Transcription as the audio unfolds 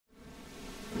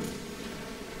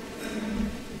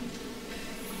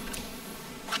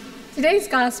Today's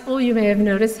gospel, you may have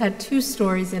noticed, had two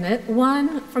stories in it.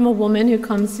 One from a woman who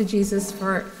comes to Jesus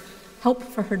for help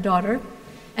for her daughter,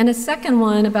 and a second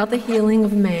one about the healing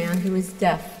of a man who is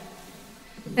deaf.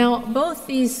 Now, both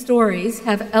these stories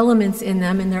have elements in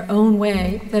them in their own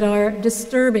way that are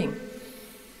disturbing.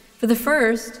 For the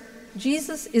first,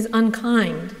 Jesus is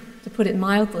unkind, to put it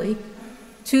mildly,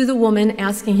 to the woman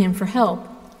asking him for help.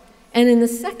 And in the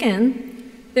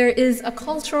second, there is a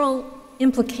cultural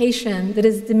implication that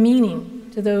is demeaning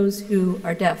to those who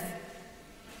are deaf.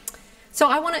 So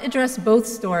I want to address both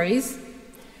stories,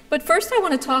 but first I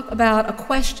want to talk about a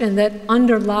question that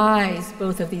underlies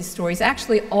both of these stories,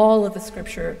 actually all of the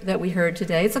scripture that we heard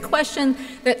today. It's a question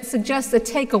that suggests a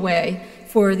takeaway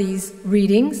for these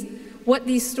readings, what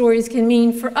these stories can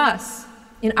mean for us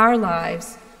in our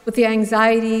lives, with the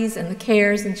anxieties and the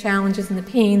cares and challenges and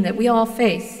the pain that we all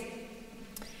face.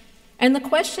 And the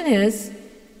question is,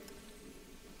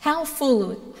 how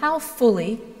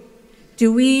fully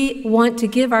do we want to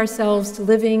give ourselves to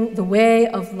living the way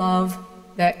of love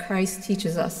that Christ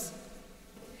teaches us?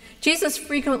 Jesus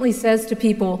frequently says to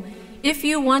people, if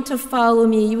you want to follow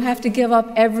me, you have to give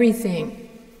up everything.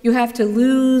 You have to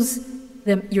lose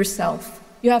yourself.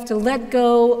 You have to let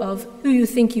go of who you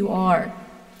think you are.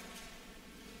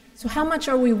 So how much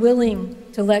are we willing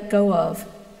to let go of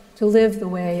to live the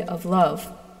way of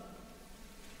love?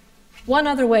 One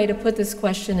other way to put this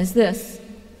question is this: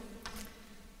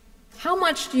 how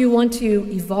much do you want to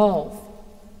evolve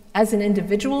as an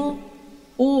individual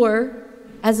or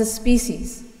as a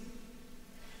species?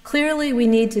 Clearly, we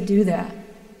need to do that.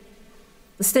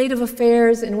 The state of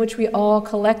affairs in which we all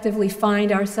collectively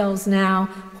find ourselves now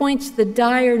points to the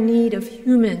dire need of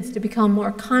humans to become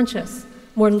more conscious,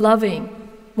 more loving,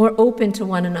 more open to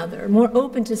one another, more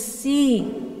open to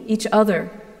see each other,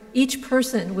 each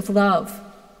person with love,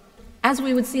 as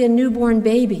we would see a newborn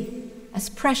baby, as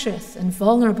precious and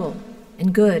vulnerable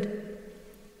and good,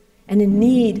 and in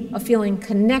need of feeling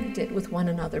connected with one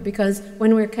another, because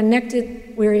when we're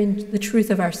connected, we're in the truth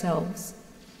of ourselves.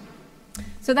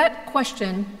 So that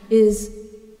question is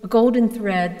a golden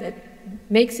thread that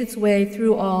makes its way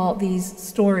through all these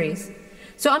stories.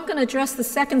 So I'm going to address the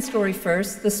second story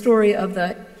first, the story of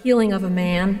the healing of a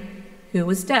man who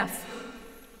was deaf.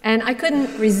 And I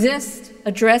couldn't resist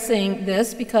addressing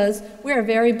this because we are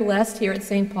very blessed here at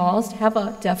St. Paul's to have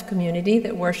a deaf community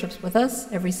that worships with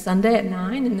us every Sunday at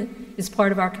 9 and is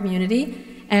part of our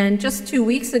community. And just 2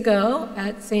 weeks ago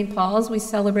at St. Paul's, we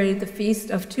celebrated the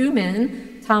feast of two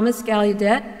men, Thomas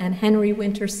Gallaudet and Henry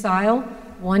Winter Sile,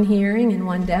 one hearing and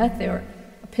one deaf. They were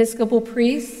Episcopal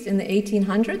priests in the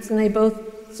 1800s, and they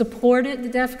both supported the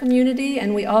deaf community,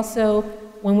 and we also,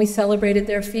 when we celebrated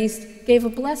their feast, gave a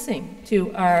blessing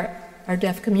to our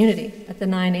deaf community at the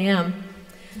 9 a.m.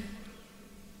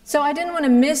 So I didn't want to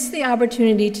miss the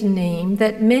opportunity to name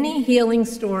that many healing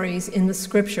stories in the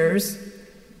scriptures,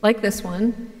 like this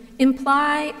one,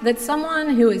 imply that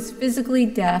someone who is physically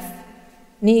deaf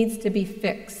needs to be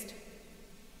fixed.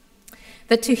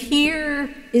 That to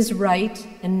hear is right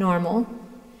and normal,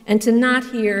 and to not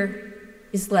hear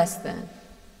is less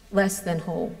than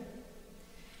whole.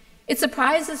 It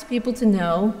surprises people to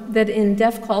know that in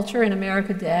deaf culture in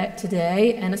America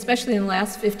today, and especially in the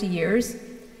last 50 years,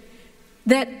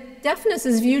 that deafness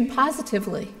is viewed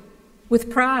positively, with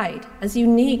pride, as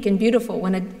unique and beautiful.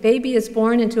 When a baby is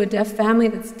born into a deaf family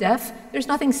that's deaf, there's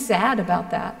nothing sad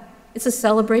about that. It's a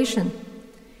celebration.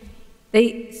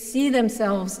 They see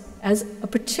themselves as a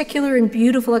particular and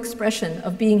beautiful expression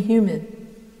of being human.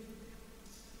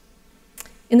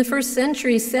 In the first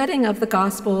century setting of the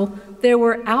gospel, there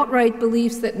were outright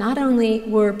beliefs that not only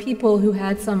were people who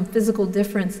had some physical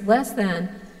difference less than,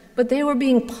 but they were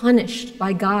being punished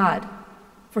by God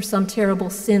for some terrible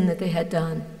sin that they had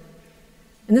done.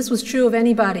 And this was true of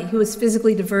anybody who was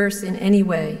physically diverse in any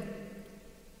way.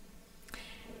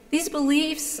 These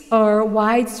beliefs are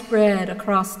widespread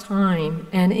across time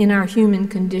and in our human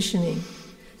conditioning.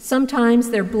 Sometimes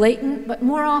they're blatant, but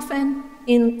more often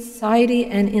in society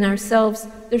and in ourselves,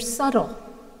 they're subtle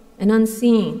and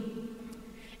unseen.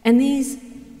 And these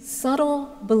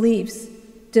subtle beliefs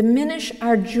diminish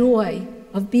our joy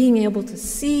of being able to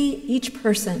see each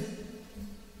person,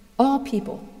 all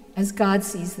people, as God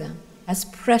sees them, as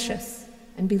precious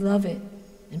and beloved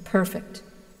and perfect.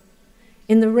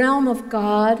 In the realm of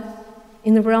God,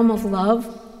 in the realm of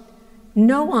love,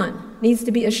 no one needs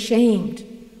to be ashamed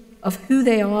of who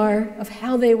they are, of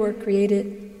how they were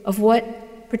created, of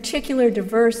what particular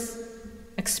diverse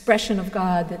expression of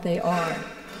God that they are.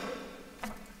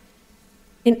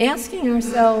 In asking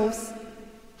ourselves,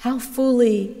 how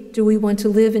fully do we want to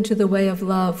live into the way of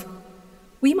love,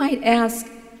 we might ask,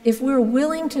 if we're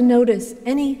willing to notice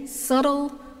any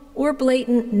subtle or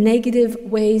blatant negative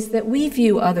ways that we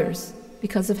view others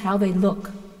because of how they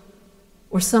look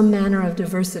or some manner of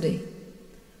diversity,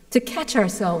 to catch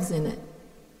ourselves in it,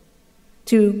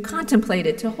 to contemplate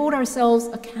it, to hold ourselves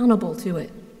accountable to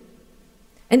it.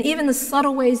 And even the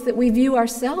subtle ways that we view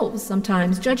ourselves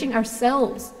sometimes, judging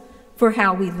ourselves for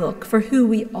how we look, for who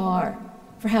we are,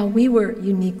 for how we were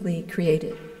uniquely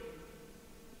created.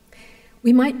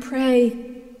 We might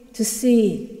pray to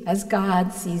see as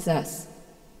God sees us.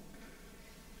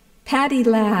 Paddy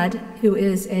Ladd, who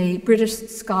is a British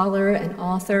scholar and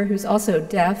author who's also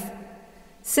deaf,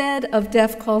 said of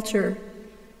deaf culture,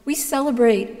 "We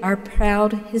celebrate our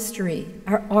proud history,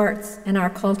 our arts, and our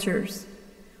cultures.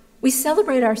 We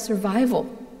celebrate our survival.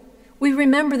 We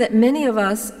remember that many of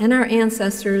us and our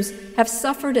ancestors have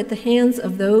suffered at the hands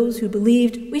of those who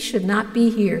believed we should not be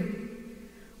here.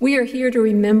 We are here to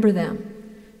remember them,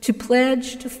 to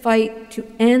pledge to fight to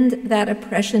end that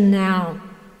oppression now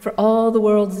for all the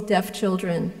world's deaf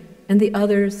children and the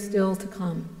others still to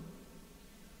come."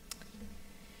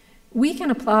 We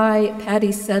can apply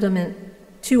Paddy's sentiment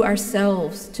to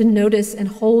ourselves, to notice and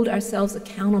hold ourselves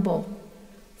accountable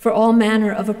for all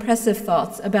manner of oppressive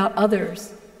thoughts about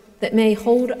others that may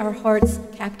hold our hearts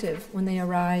captive when they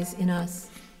arise in us.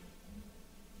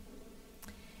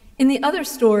 In the other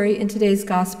story in today's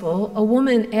gospel, a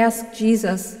woman asked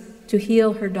Jesus to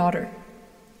heal her daughter.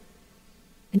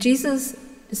 And Jesus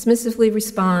dismissively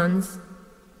responds,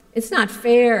 "It's not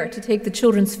fair to take the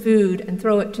children's food and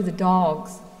throw it to the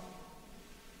dogs."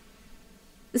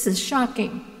 This is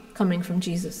shocking coming from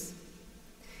Jesus.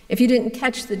 If you didn't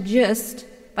catch the gist,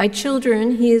 by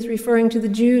children, he is referring to the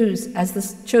Jews as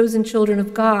the chosen children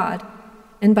of God,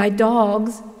 and by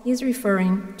dogs, he is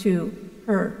referring to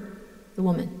her, the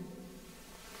woman.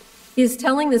 He is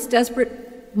telling this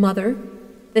desperate mother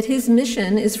that his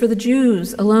mission is for the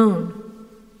Jews alone.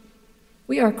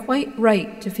 We are quite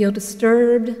right to feel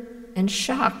disturbed and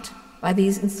shocked by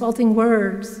these insulting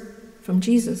words from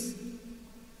Jesus.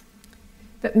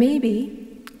 But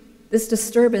maybe this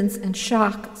disturbance and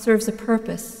shock serves a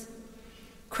purpose,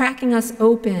 cracking us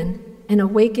open and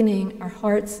awakening our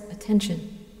heart's attention.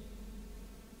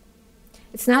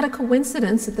 It's not a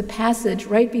coincidence that the passage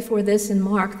right before this in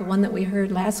Mark, the one that we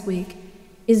heard last week,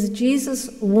 is Jesus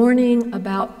warning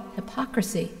about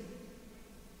hypocrisy.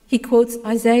 He quotes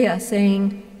Isaiah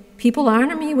saying, "People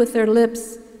honor me with their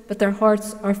lips, but their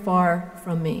hearts are far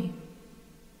from me."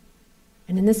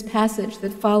 And in this passage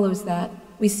that follows that,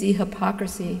 we see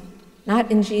hypocrisy,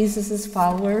 not in Jesus'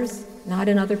 followers, not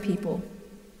in other people,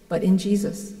 but in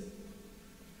Jesus.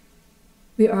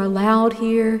 We are allowed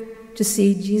here to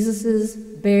see Jesus'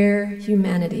 bare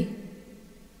humanity.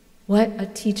 What a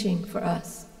teaching for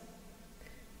us.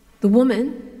 The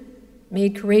woman,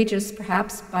 made courageous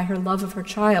perhaps by her love of her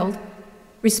child,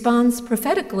 responds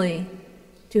prophetically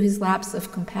to his lapse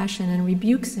of compassion and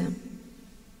rebukes him.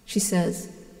 She says,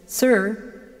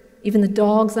 "Sir, even the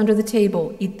dogs under the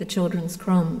table eat the children's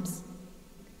crumbs."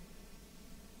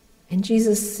 And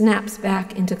Jesus snaps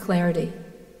back into clarity,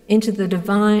 into the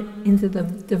divine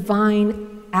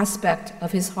aspect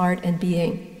of his heart and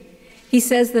being. He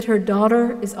says that her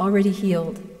daughter is already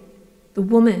healed. The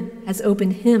woman has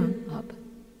opened him up.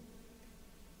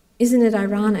 Isn't it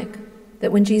ironic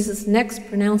that when Jesus next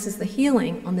pronounces the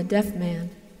healing on the deaf man,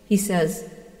 he says,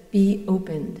 "Be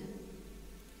opened"?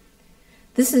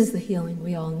 This is the healing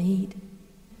we all need.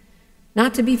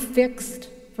 Not to be fixed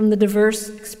from the diverse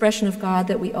expression of God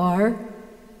that we are,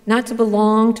 not to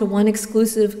belong to one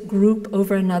exclusive group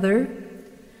over another,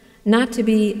 not to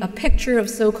be a picture of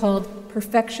so-called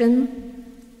perfection,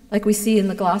 like we see in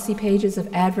the glossy pages of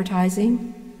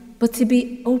advertising, but to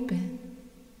be open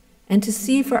and to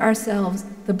see for ourselves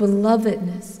the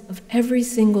belovedness of every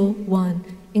single one,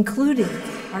 including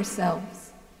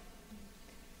ourselves.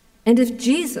 And if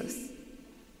Jesus,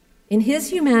 in his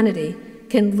humanity,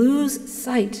 can lose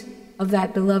sight of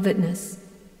that belovedness,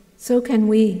 so can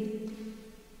we.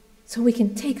 So we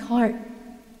can take heart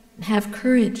and have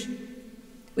courage.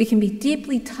 We can be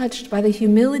deeply touched by the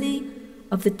humility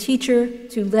of the teacher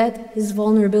to let his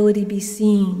vulnerability be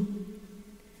seen.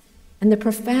 And the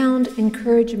profound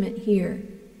encouragement here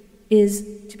is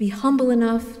to be humble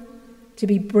enough, to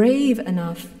be brave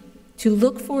enough, to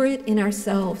look for it in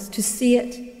ourselves, to see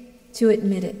it, to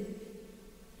admit it,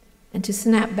 and to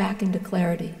snap back into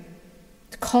clarity,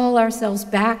 to call ourselves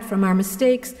back from our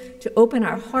mistakes, to open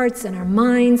our hearts and our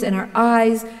minds and our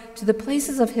eyes to the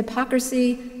places of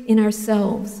hypocrisy in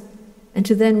ourselves, and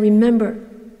to then remember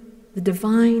the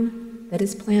divine that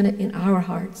is planted in our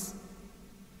hearts.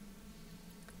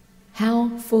 How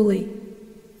fully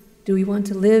Do we want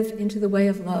to live into the way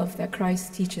of love that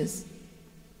Christ teaches?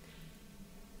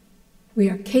 We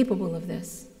are capable of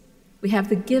this. We have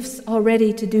the gifts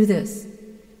already to do this.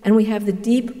 And we have the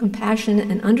deep compassion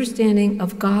and understanding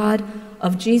of God,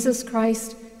 of Jesus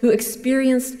Christ, who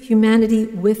experienced humanity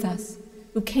with us,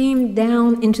 who came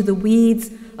down into the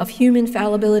weeds of human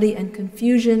fallibility and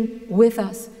confusion with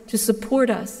us to support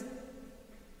us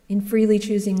in freely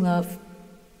choosing love.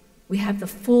 We have the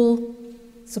full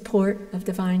support of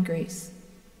divine grace.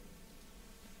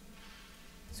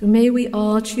 So may we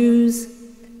all choose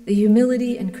the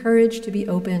humility and courage to be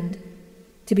opened,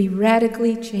 to be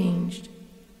radically changed,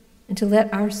 and to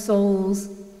let our souls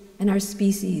and our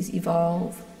species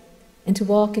evolve, and to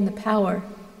walk in the power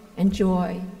and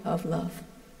joy of love.